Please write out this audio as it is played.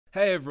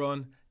Hey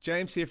everyone,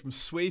 James here from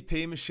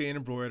VP3 Machine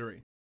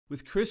Embroidery.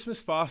 With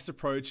Christmas fast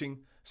approaching,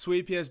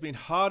 VP3 has been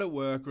hard at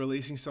work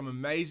releasing some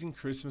amazing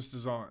Christmas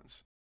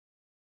designs.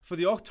 For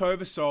the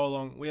October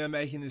sew-along, we are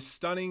making this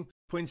stunning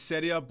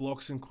Poinsettia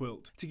blocks and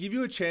quilt to give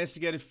you a chance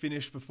to get it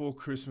finished before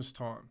Christmas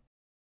time.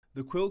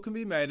 The quilt can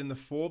be made in the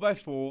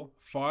 4x4,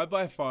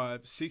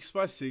 5x5,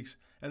 6x6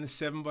 and the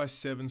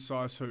 7x7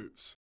 size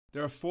hoops.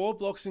 There are 4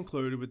 blocks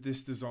included with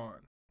this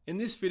design. In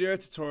this video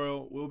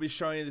tutorial, we'll be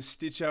showing you the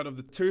stitch out of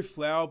the 2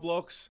 flower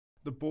blocks,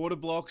 the border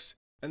blocks,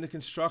 and the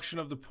construction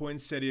of the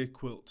poinsettia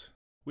quilt.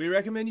 We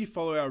recommend you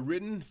follow our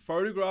written,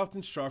 photographed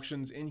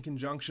instructions in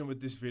conjunction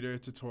with this video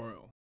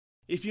tutorial.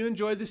 If you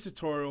enjoyed this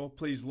tutorial,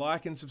 please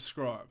like and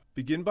subscribe.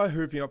 Begin by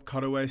hooping up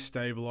cutaway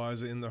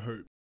stabilizer in the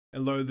hoop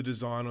and load the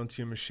design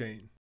onto your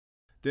machine.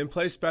 Then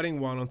place batting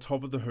 1 on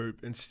top of the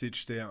hoop and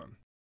stitch down.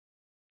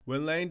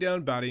 When laying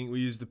down batting,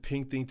 we use the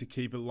pink thing to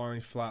keep it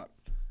lying flat,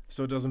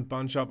 so it doesn't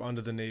bunch up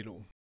under the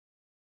needle.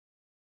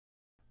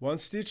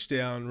 Once stitched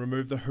down,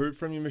 remove the hoop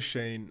from your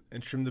machine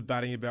and trim the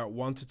batting about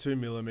 1 to 2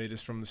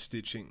 millimeters from the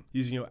stitching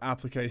using your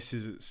applique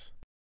scissors.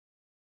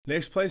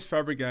 Next, place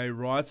fabric A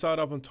right side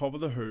up on top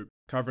of the hoop,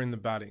 covering the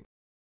batting.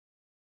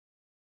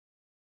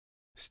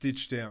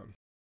 Stitch down.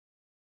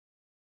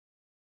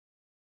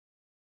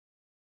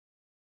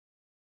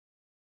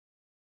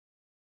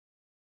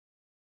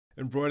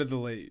 Embroider the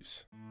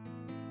leaves.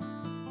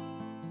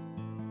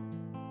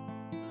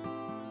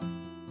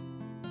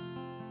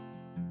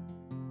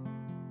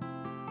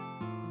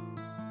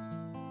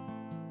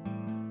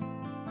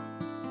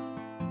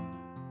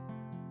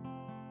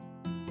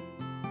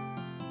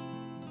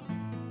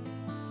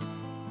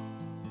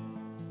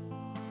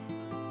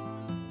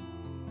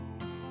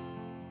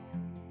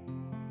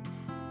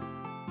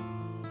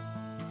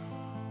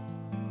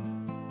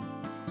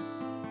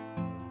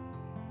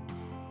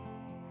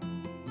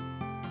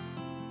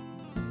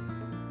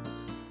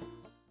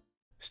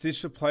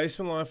 Stitch the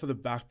placement line for the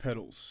back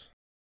petals.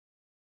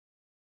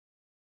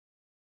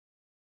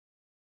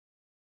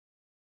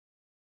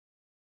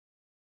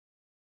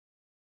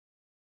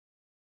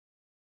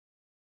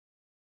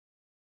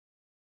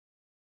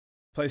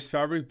 Place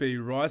fabric B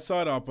right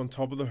side up on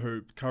top of the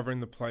hoop, covering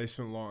the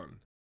placement line.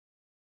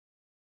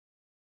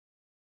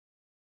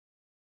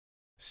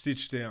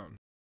 Stitch down.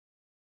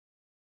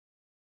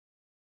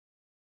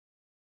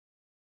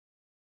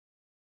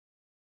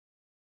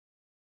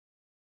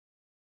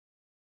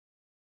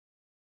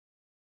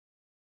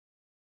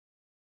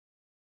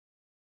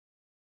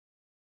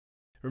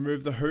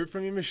 Remove the hoop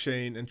from your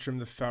machine and trim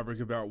the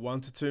fabric about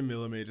 1 to 2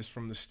 millimeters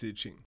from the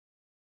stitching.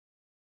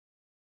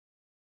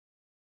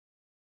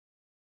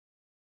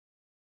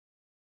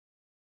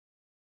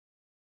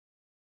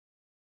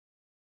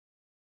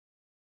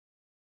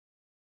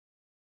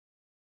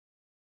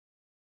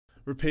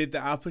 Repeat the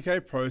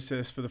applique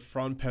process for the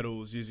front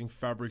petals using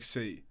fabric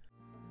C.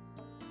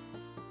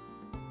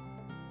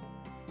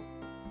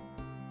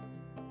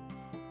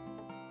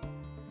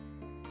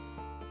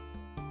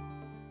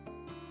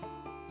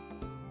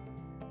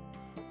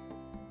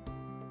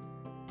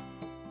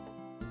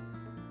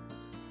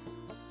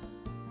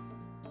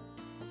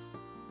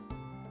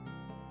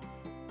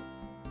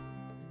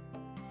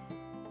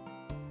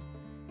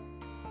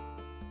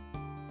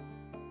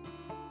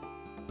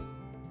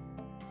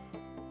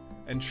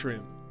 And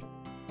trim.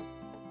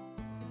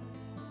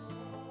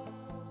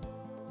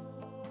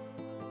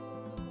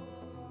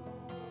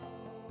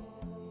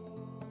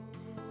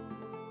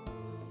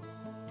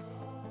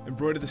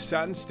 Embroider the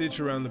satin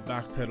stitch around the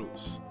back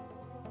petals.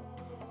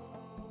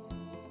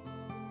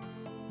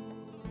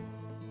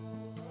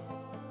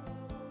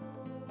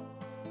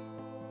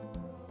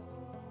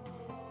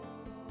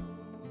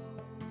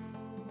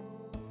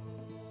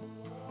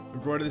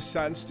 Embroider the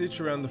satin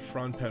stitch around the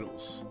front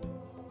petals.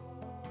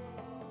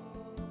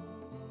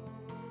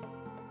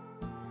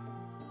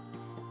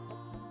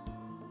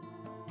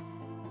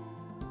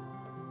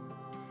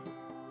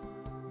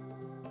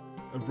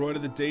 Embroider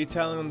the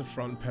detailing on the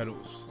front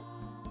petals.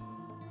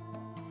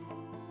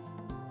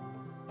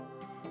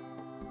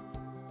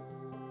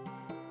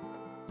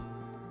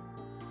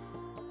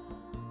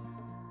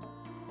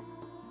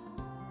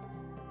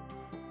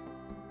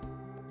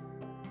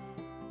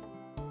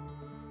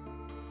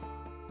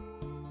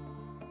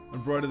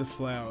 Embroider the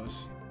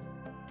flowers.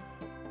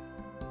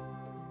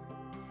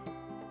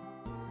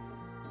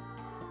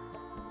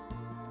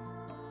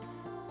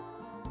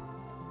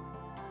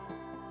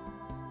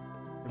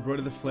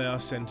 Embroider the flower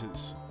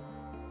centers.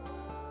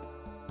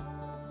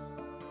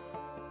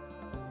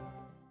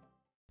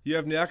 You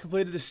have now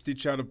completed the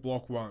stitch out of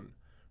block 1.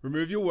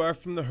 Remove your work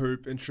from the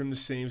hoop and trim the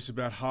seams to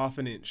about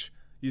 1/2 inch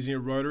using a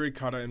rotary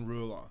cutter and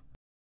ruler.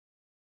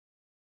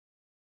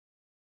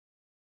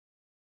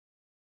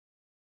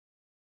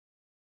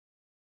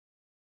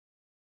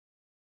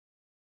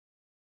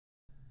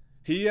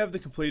 Here you have the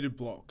completed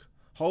block.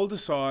 Hold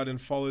aside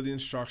and follow the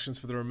instructions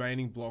for the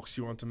remaining blocks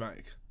you want to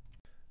make.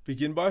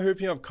 Begin by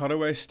hooping up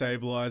cutaway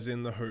stabilizer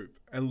in the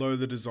hoop and load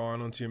the design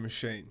onto your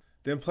machine.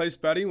 Then place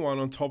batting 1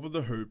 on top of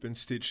the hoop and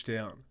stitch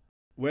down.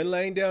 When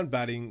laying down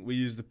batting, we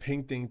use the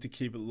pink thing to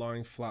keep it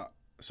lying flat,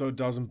 so it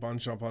doesn't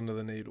bunch up under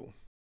the needle.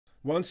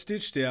 Once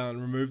stitched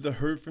down, remove the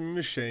hoop from your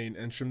machine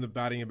and trim the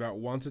batting about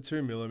 1 to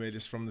 2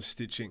 millimeters from the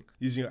stitching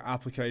using your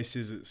applique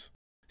scissors.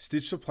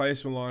 Stitch the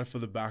placement line for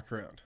the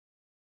background.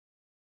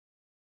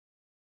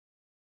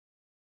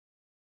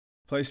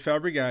 Place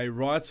fabric A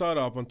right side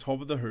up on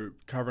top of the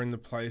hoop, covering the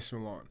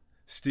placement line.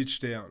 Stitch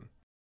down.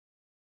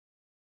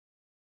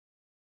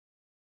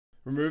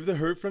 Remove the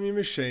hoop from your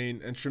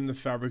machine and trim the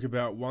fabric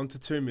about 1 to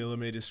 2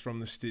 millimeters from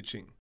the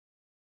stitching.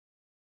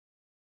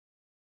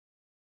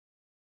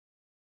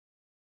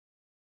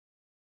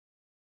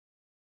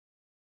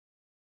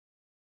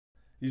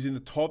 Using the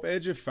top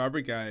edge of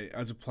fabric A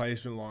as a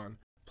placement line,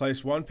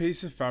 place one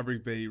piece of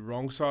fabric B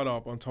wrong side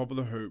up on top of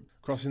the hoop,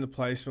 crossing the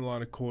placement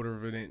line 1/4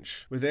 of an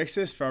inch, with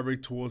excess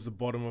fabric towards the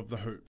bottom of the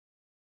hoop,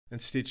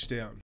 and stitch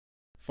down.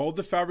 Fold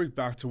the fabric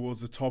back towards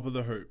the top of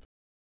the hoop.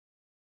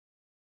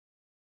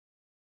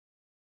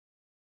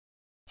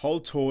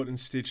 Hold taut and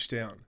stitch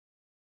down.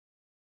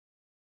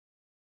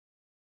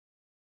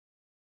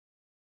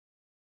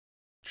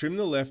 Trim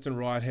the left and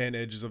right hand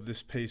edges of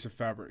this piece of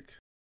fabric.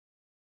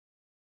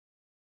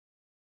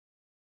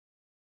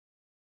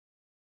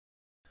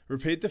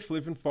 Repeat the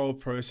flip and fold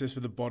process for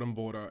the bottom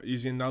border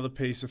using another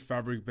piece of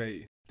fabric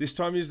B. This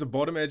time use the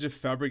bottom edge of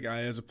fabric A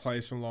as a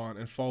placement line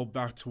and fold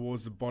back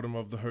towards the bottom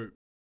of the hoop.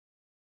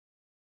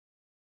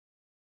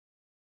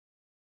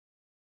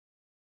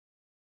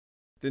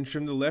 Then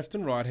trim the left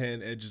and right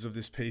hand edges of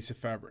this piece of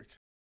fabric.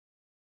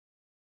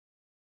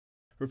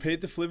 Repeat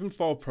the flip and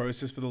fold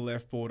process for the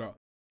left border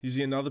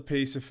using another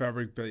piece of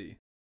fabric B.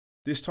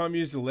 This time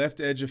use the left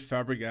edge of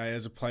fabric A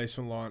as a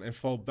placement line and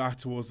fold back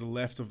towards the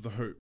left of the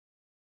hoop.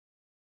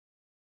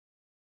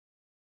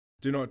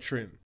 Do not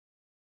trim.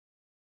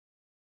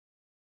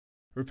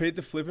 Repeat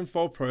the flip and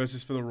fold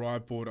process for the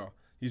right border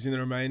using the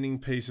remaining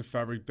piece of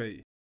fabric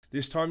B.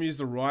 This time use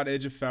the right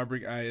edge of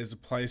fabric A as a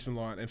placement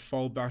line and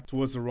fold back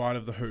towards the right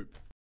of the hoop.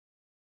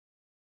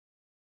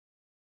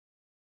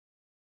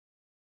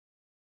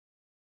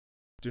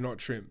 Do not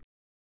trim.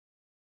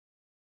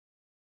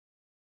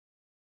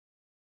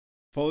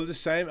 Follow the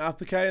same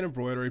applique and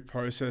embroidery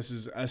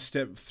processes as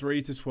step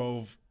 3 to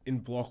 12 in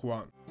block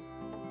 1.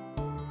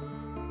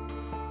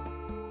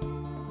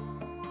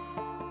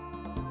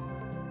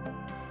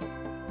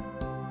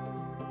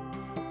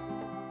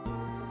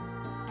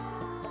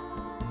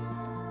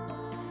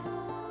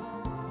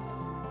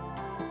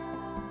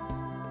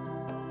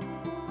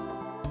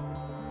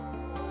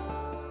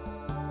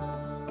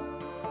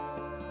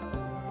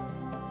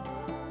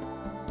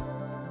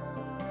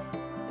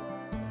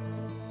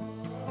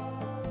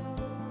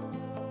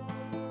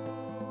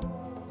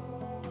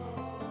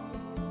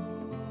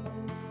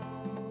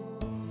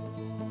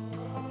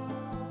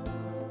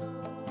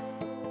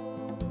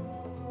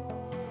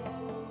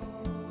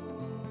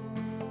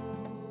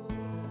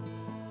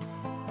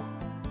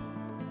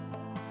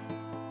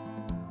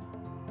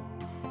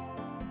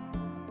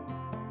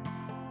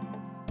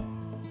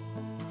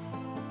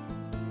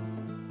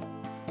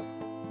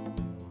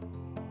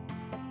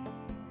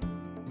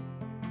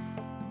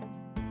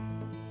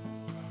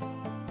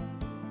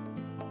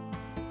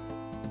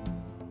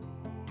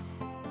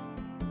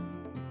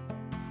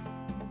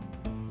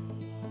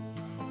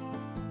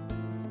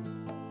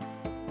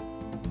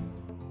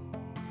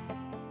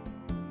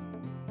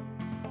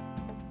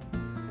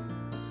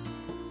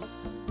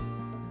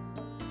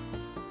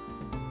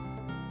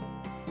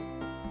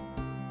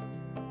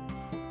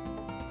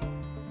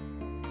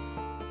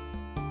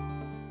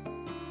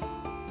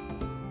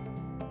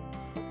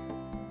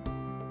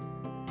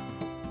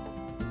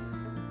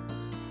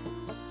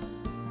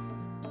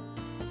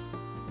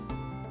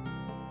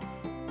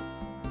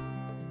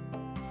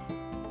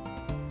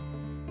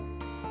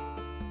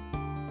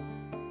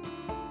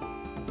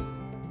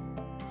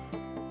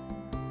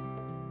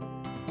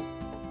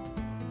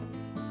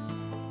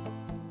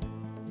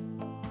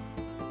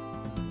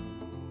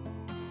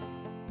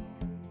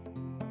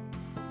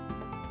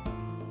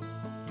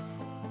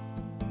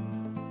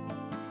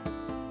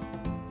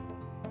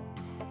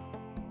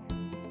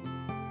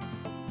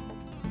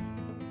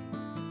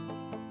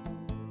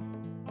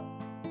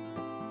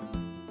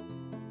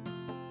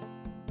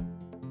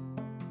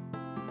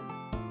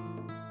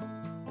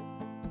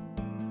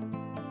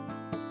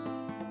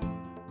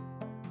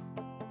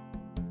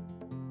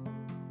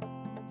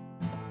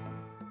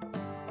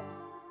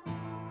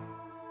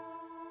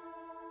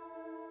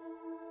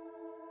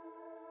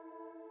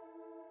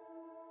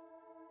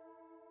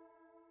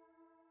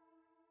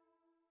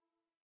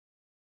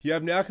 You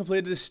have now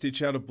completed the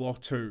stitch out of block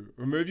 2.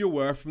 Remove your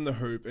work from the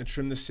hoop and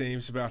trim the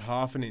seams to about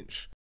 1/2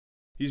 inch,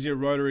 using a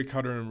rotary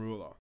cutter and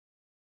ruler.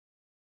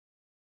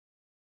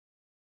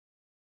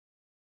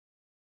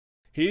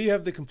 Here you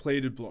have the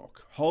completed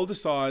block. Hold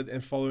aside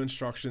and follow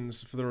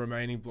instructions for the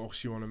remaining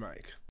blocks you want to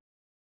make.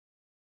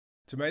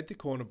 To make the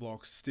corner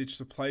blocks, stitch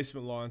the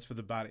placement lines for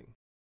the batting.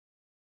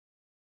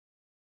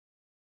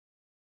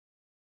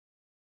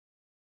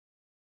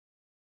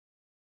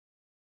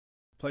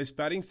 Place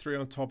batting 3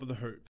 on top of the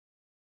hoop.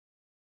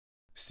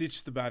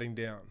 Stitch the batting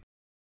down.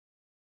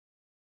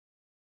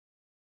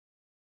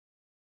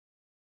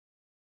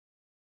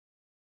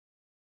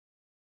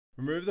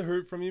 Remove the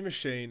hoop from your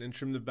machine and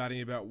trim the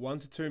batting about 1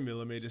 to 2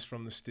 mm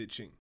from the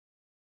stitching.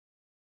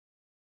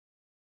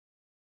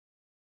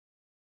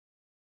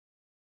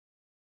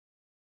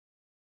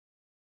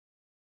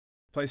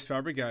 Place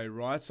fabric A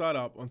right side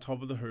up on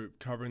top of the hoop,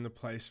 covering the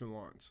placement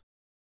lines,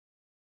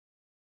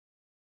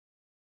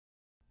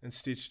 and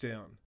stitch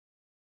down.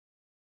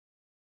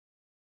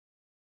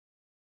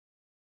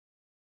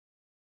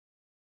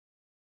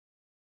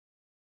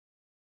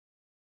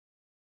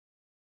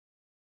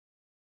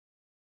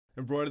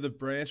 Embroider the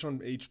branch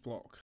on each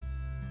block.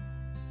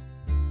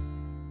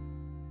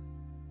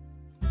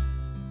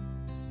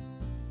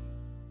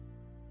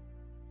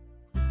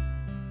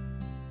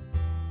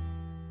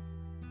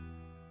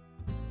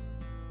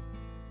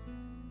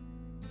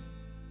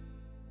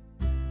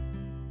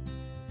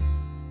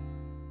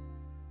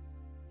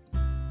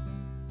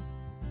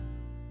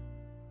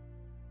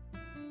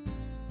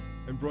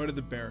 Embroider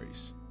the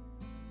berries.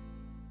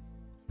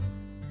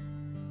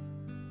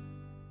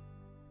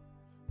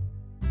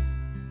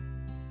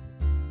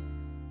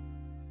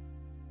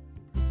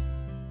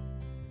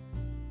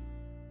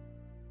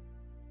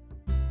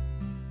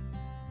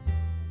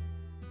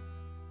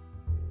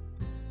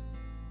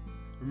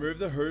 Remove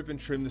the hoop and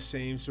trim the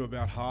seams to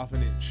about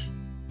 1/2 inch.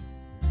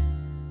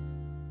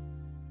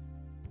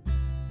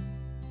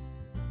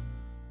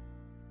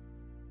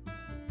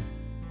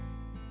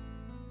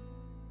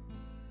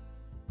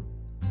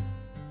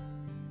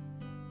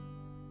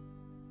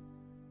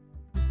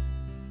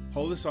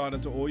 Hold aside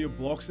until all your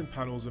blocks and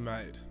panels are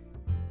made.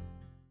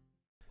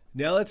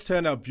 Now let's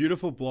turn our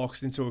beautiful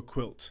blocks into a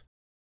quilt.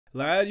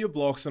 Lay out your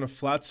blocks on a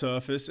flat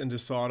surface and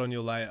decide on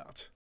your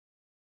layout.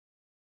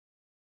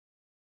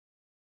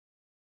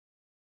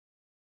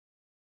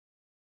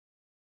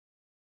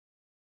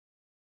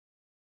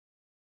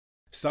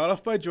 Start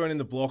off by joining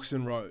the blocks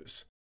in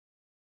rows.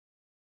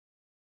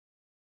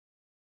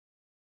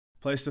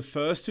 Place the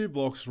first 2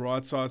 blocks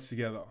right sides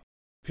together.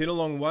 Pin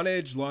along one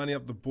edge, lining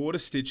up the border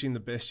stitching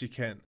the best you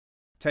can.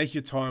 Take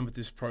your time with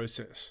this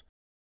process.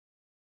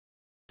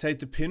 Take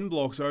the pin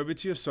blocks over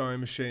to your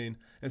sewing machine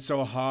and sew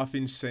a 1/2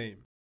 inch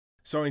seam,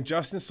 sewing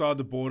just inside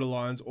the border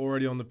lines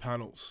already on the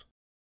panels.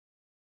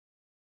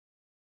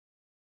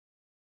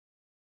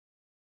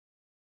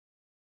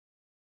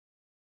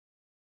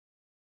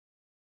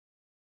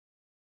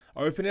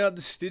 Open out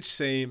the stitch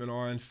seam and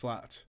iron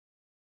flat.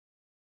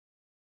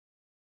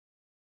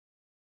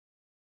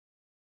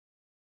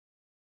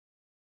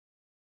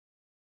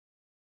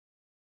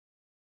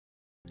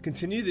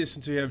 Continue this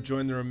until you have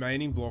joined the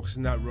remaining blocks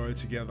in that row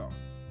together.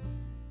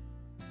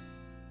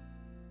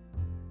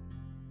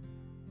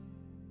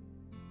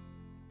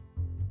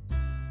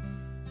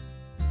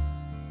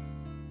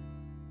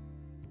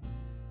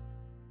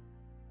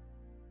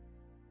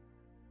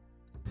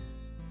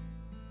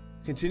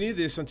 Continue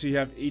this until you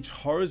have each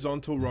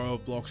horizontal row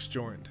of blocks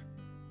joined.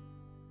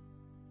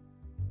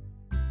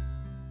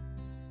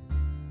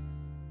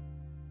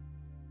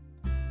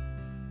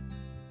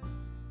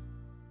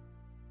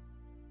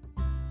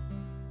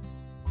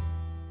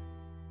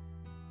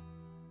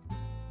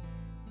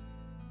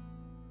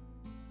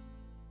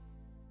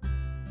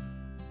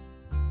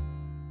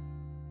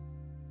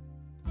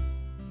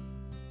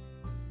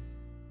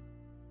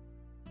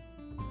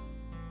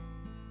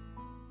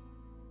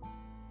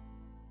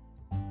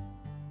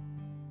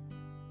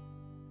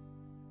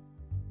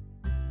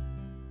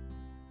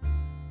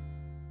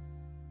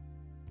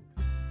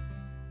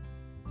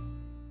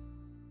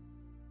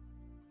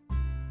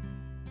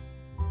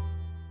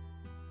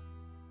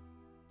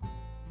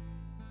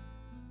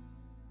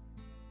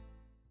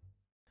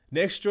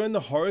 Next, join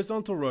the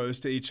horizontal rows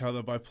to each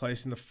other by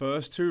placing the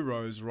first 2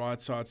 rows right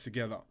sides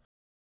together.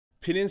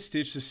 Pin and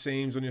stitch the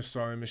seams on your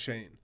sewing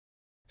machine.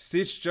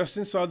 Stitch just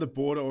inside the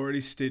border already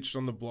stitched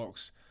on the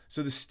blocks,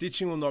 so the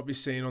stitching will not be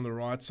seen on the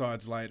right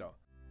sides later.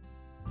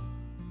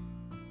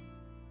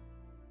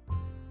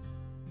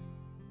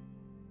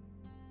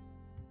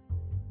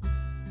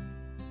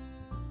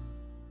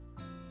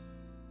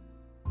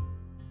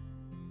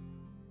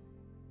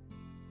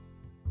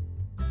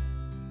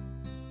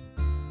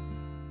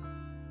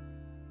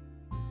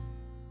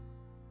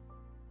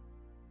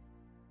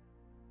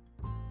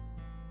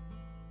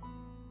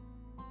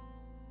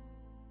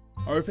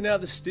 Open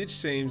out the stitch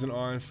seams and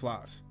iron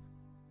flat.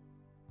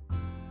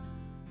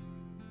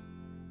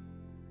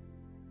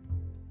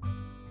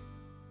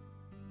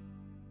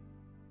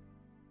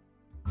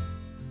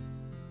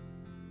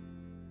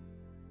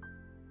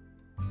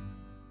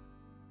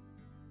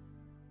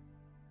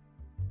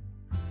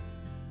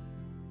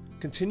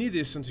 Continue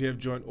this until you have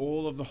joined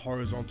all of the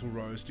horizontal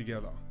rows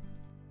together.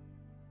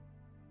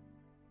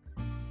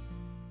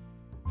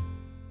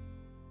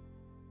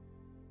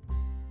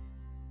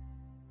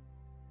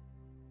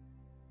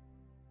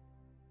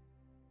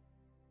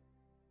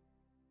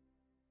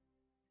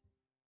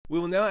 We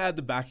will now add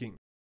the backing.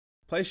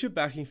 Place your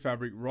backing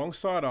fabric wrong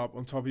side up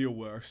on top of your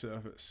work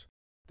surface.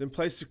 Then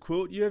place the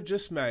quilt you have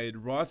just made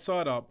right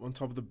side up on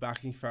top of the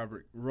backing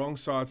fabric, wrong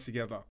sides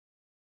together.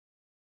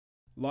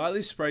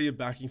 Lightly spray your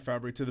backing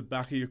fabric to the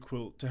back of your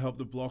quilt to help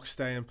the block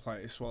stay in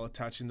place while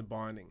attaching the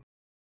binding.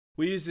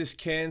 We use this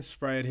canned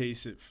spray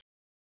adhesive.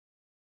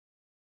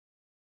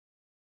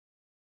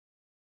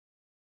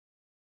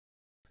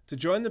 To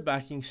join the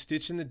backing,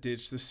 stitch and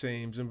ditch the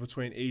seams in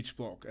between each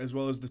block, as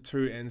well as the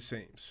two end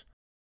seams.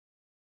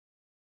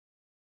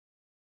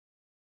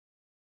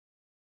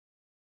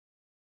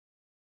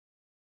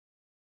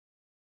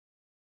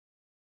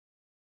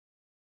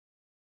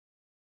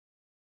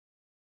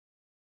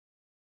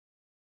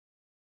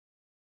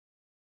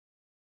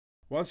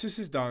 Once this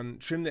is done,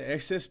 trim the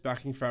excess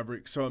backing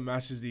fabric so it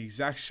matches the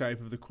exact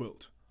shape of the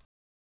quilt.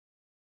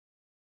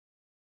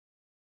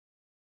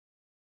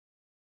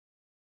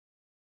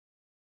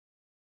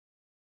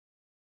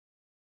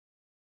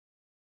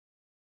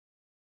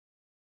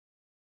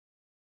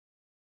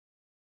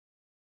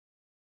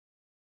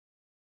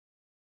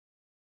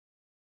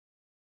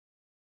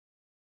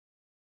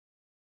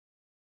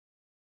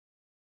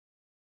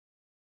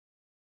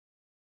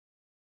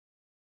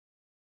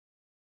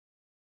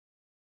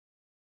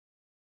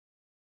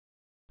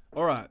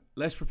 Alright,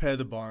 let's prepare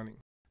the binding.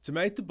 To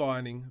make the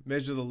binding,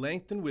 measure the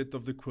length and width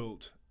of the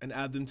quilt and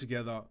add them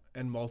together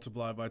and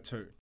multiply by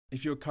 2.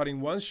 If you're cutting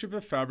one strip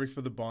of fabric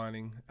for the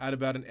binding, add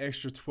about an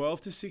extra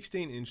 12 to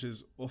 16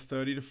 inches or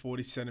 30 to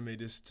 40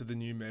 centimeters to the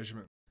new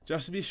measurement,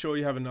 just to be sure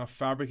you have enough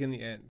fabric in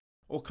the end.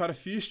 Or cut a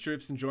few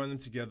strips and join them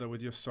together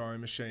with your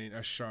sewing machine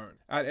as shown.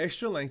 Add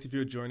extra length if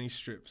you're joining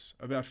strips,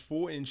 about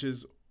 4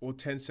 inches or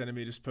 10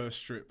 centimeters per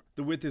strip.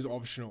 The width is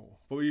optional,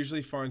 but we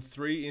usually find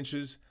 3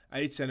 inches,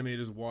 8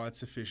 centimeters wide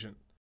sufficient.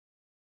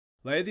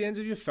 Lay the ends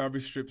of your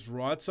fabric strips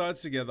right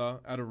sides together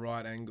at a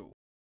right angle.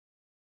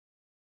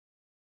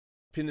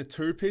 Pin the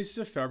two pieces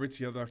of fabric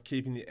together,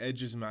 keeping the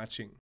edges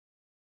matching.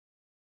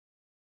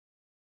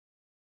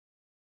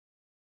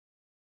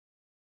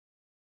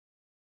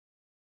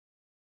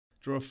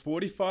 Draw a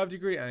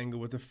 45-degree angle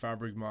with a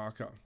fabric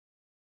marker.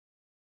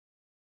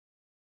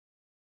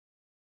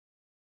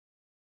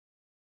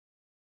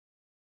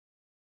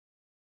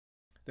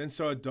 Then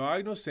sew a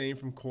diagonal seam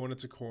from corner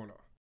to corner.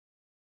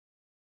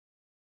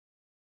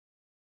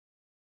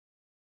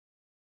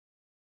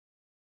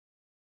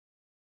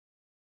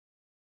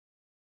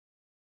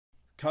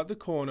 Cut the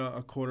corner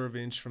a 1/4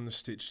 inch from the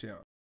stitch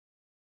down.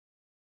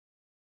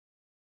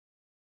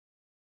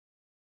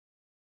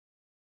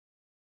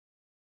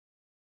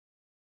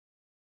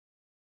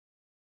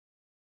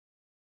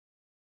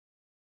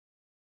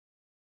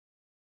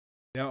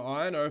 Now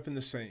iron open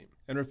the seam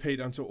and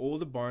repeat until all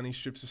the binding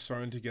strips are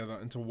sewn together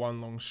into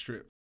one long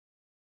strip.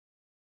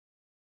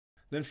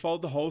 Then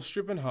fold the whole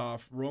strip in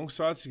half, wrong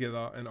sides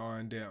together, and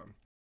iron down.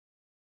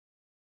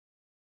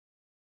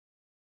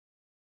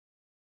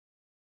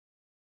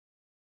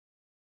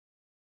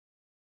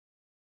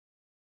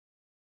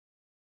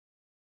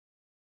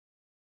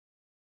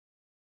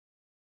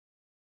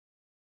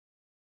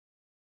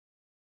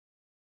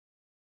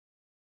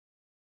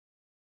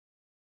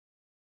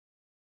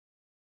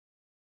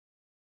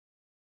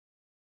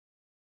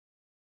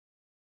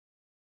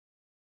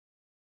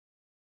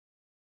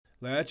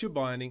 Lay out your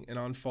binding and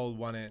unfold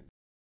one end.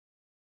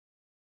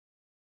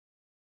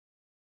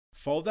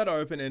 Fold that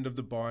open end of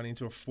the binding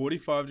to a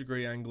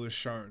 45-degree angle as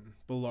shown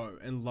below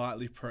and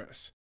lightly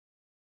press.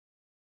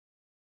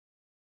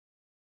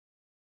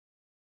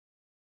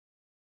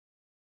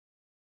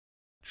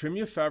 Trim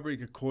your fabric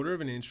a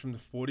 1/4 inch from the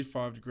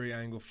 45-degree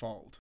angle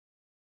fold.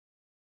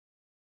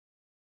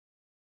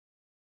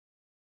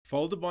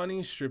 Fold the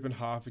binding strip in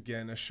half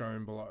again as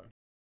shown below.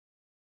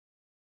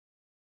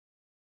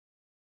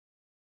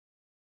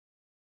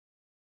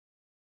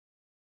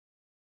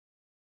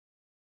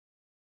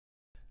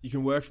 You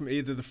can work from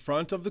either the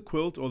front of the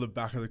quilt or the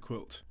back of the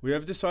quilt. We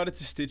have decided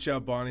to stitch our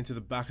binding to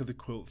the back of the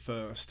quilt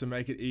first to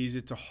make it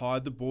easier to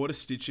hide the border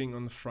stitching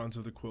on the front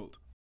of the quilt.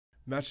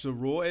 Match the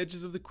raw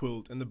edges of the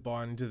quilt and the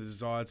binding to the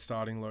desired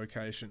starting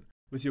location,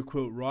 with your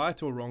quilt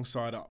right or wrong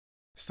side up.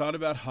 Start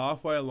about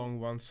halfway along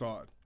one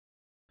side.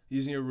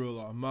 Using a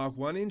ruler, mark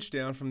 1 inch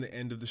down from the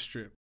end of the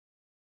strip.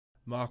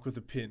 Mark with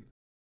a pin.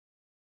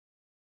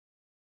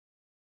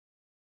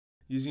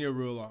 Using a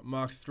ruler,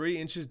 mark 3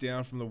 inches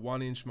down from the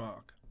 1 inch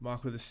mark.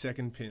 Mark with a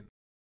second pin.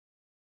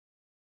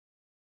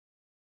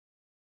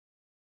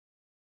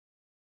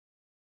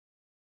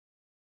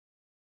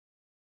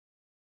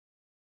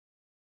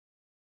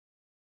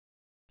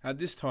 At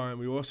this time,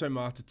 we also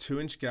marked a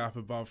 2-inch gap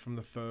above from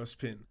the first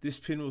pin. This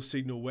pin will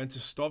signal when to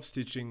stop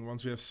stitching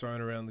once we have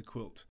sewn around the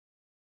quilt.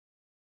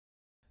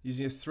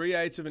 Using a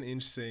 3/8 of an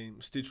inch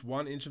seam, stitch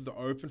 1 inch of the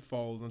open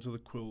fold onto the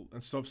quilt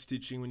and stop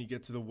stitching when you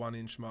get to the 1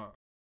 inch mark.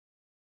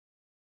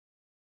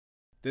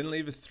 Then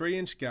leave a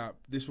 3-inch gap.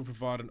 This will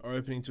provide an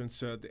opening to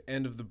insert the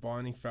end of the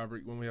binding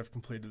fabric when we have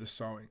completed the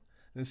sewing.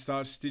 Then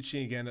start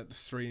stitching again at the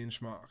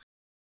 3-inch mark.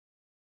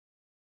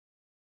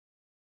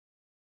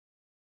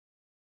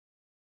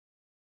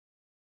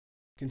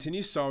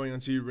 Continue sewing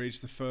until you reach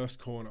the first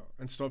corner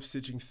and stop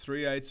stitching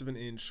 3/8 of an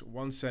inch,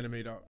 1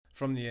 centimeter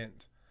from the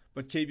end.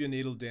 but keep your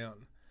needle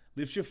down.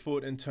 Lift your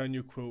foot and turn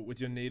your quilt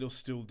with your needle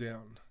still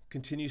down.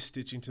 Continue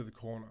stitching to the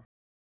corner.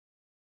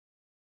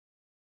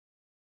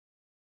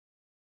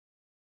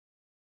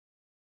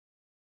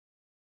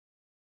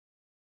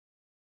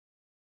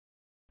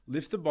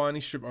 Lift the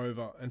binding strip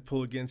over and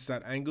pull against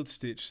that angled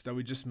stitch that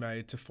we just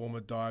made to form a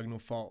diagonal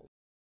fold.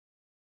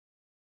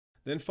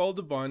 Then fold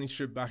the binding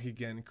strip back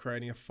again,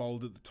 creating a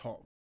fold at the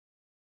top.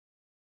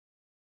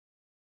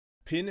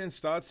 Pin and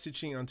start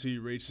stitching until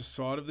you reach the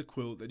side of the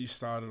quilt that you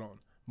started on,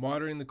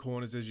 mitering the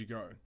corners as you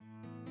go.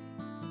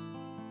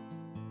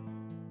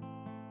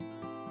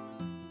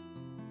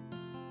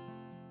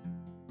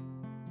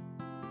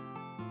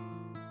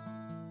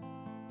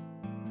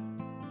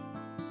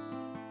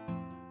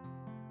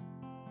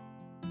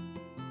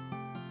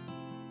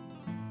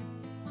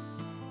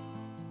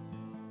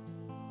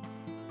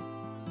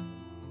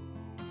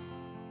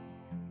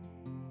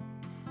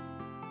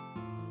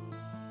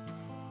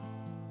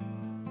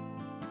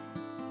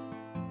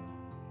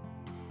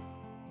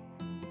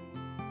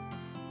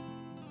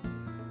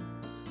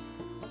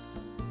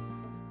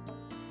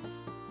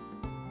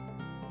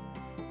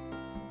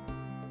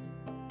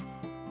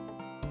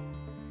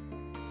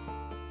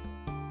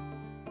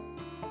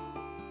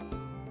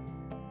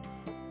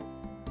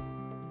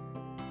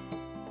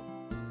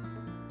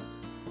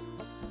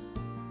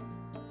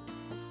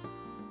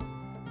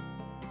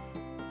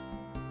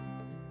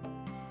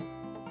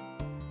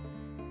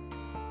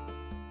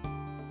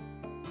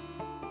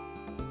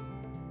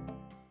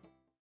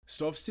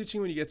 Stop stitching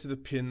when you get to the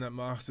pin that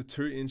marks the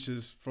 2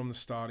 inches from the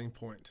starting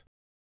point.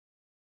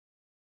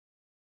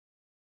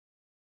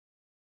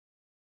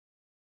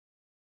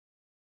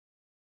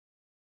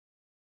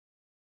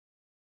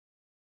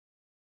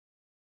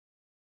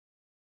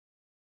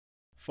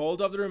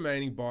 Fold up the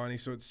remaining binding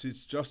so it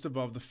sits just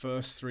above the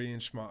first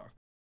 3-inch mark.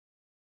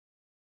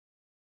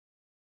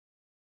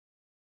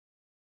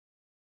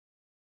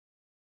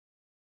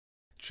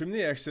 Trim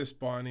the excess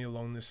binding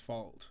along this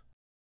fold.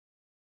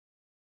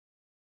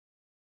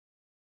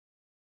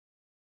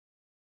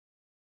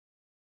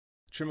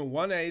 Trim a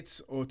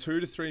 1/8 or 2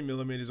 to 3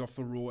 millimeters off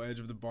the raw edge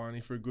of the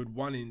binding for a good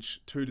 1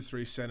 inch, 2 to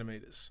 3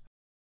 centimeters.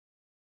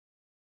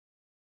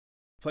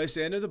 Place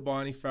the end of the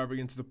binding fabric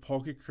into the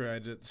pocket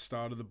created at the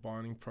start of the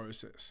binding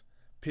process.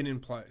 Pin in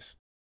place.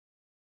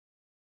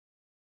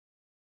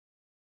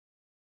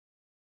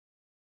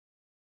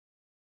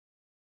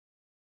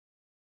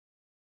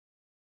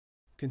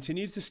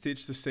 Continue to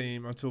stitch the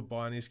seam until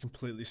binding is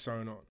completely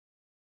sewn on.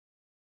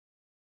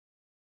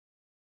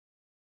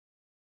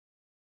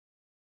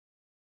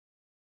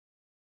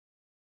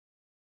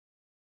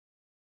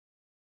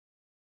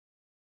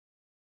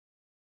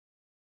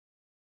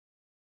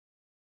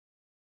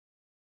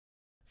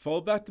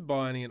 Fold back the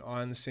binding and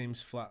iron the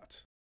seams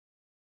flat.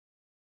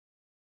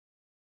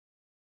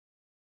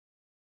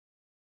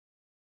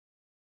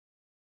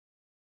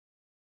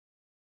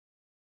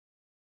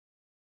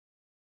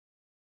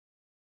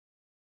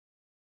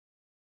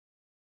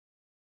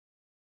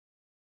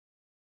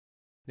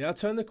 Now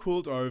turn the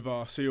quilt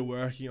over so you're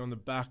working on the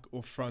back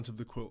or front of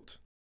the quilt.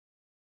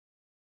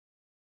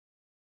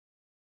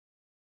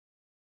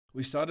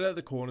 We started at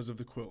the corners of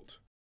the quilt.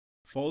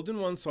 Fold in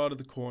one side of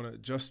the corner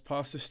just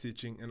past the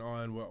stitching and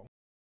iron well.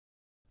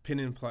 Pin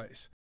in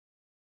place.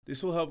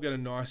 This will help get a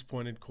nice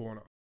pointed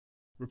corner.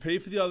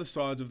 Repeat for the other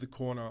sides of the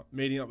corner,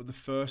 meeting up with the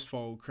first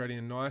fold, creating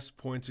a nice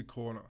pointed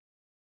corner.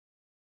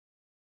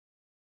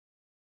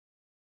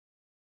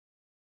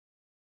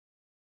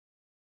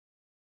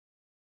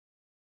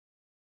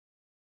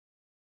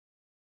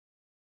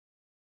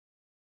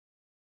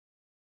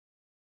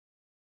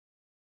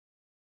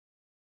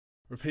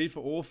 Repeat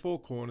for all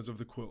 4 corners of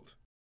the quilt.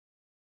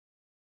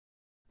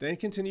 Then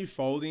continue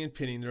folding and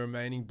pinning the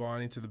remaining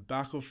binding to the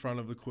back or front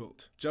of the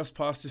quilt, just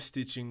past the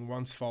stitching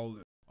once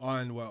folded.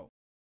 Iron well.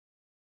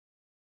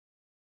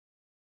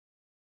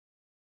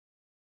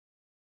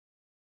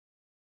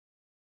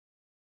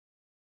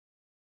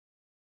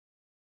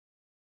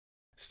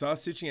 Start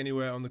stitching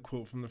anywhere on the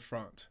quilt from the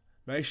front.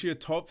 Make sure your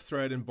top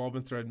thread and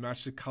bobbin thread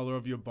match the colour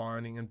of your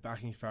binding and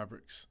backing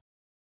fabrics.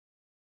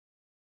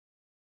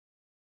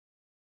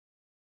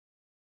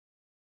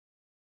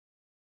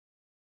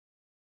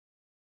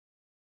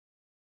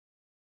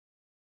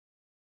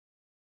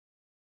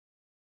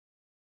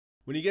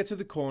 When you get to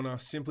the corner,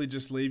 simply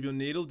just leave your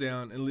needle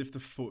down and lift the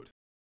foot.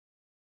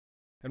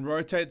 And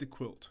rotate the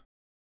quilt.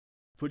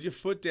 Put your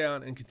foot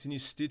down and continue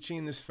stitching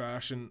in this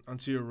fashion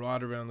until you're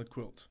right around the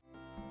quilt.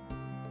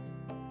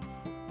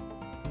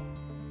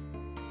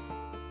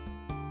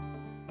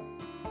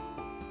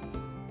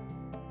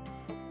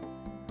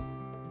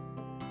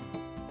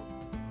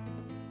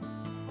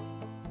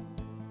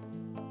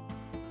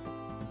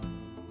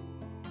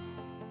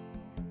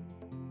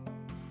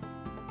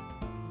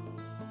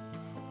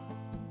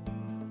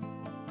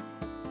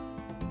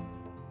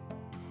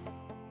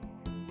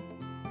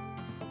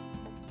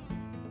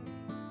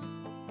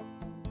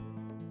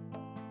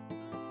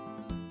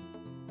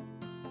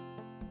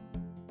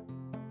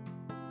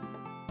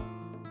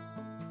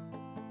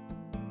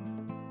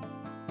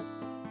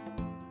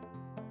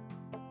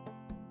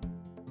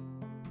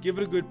 give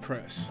it a good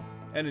press,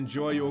 and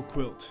enjoy your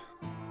quilt.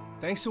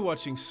 Thanks for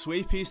watching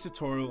Sweet Pea's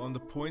tutorial on the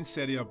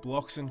Poinsettia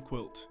blocks and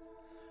quilt.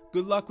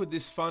 Good luck with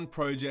this fun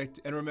project,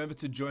 and remember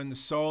to join the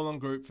Sew Along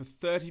group for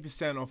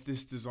 30% off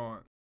this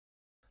design.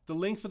 The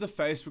link for the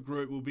Facebook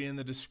group will be in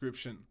the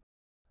description.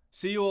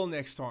 See you all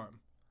next time.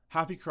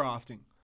 Happy crafting!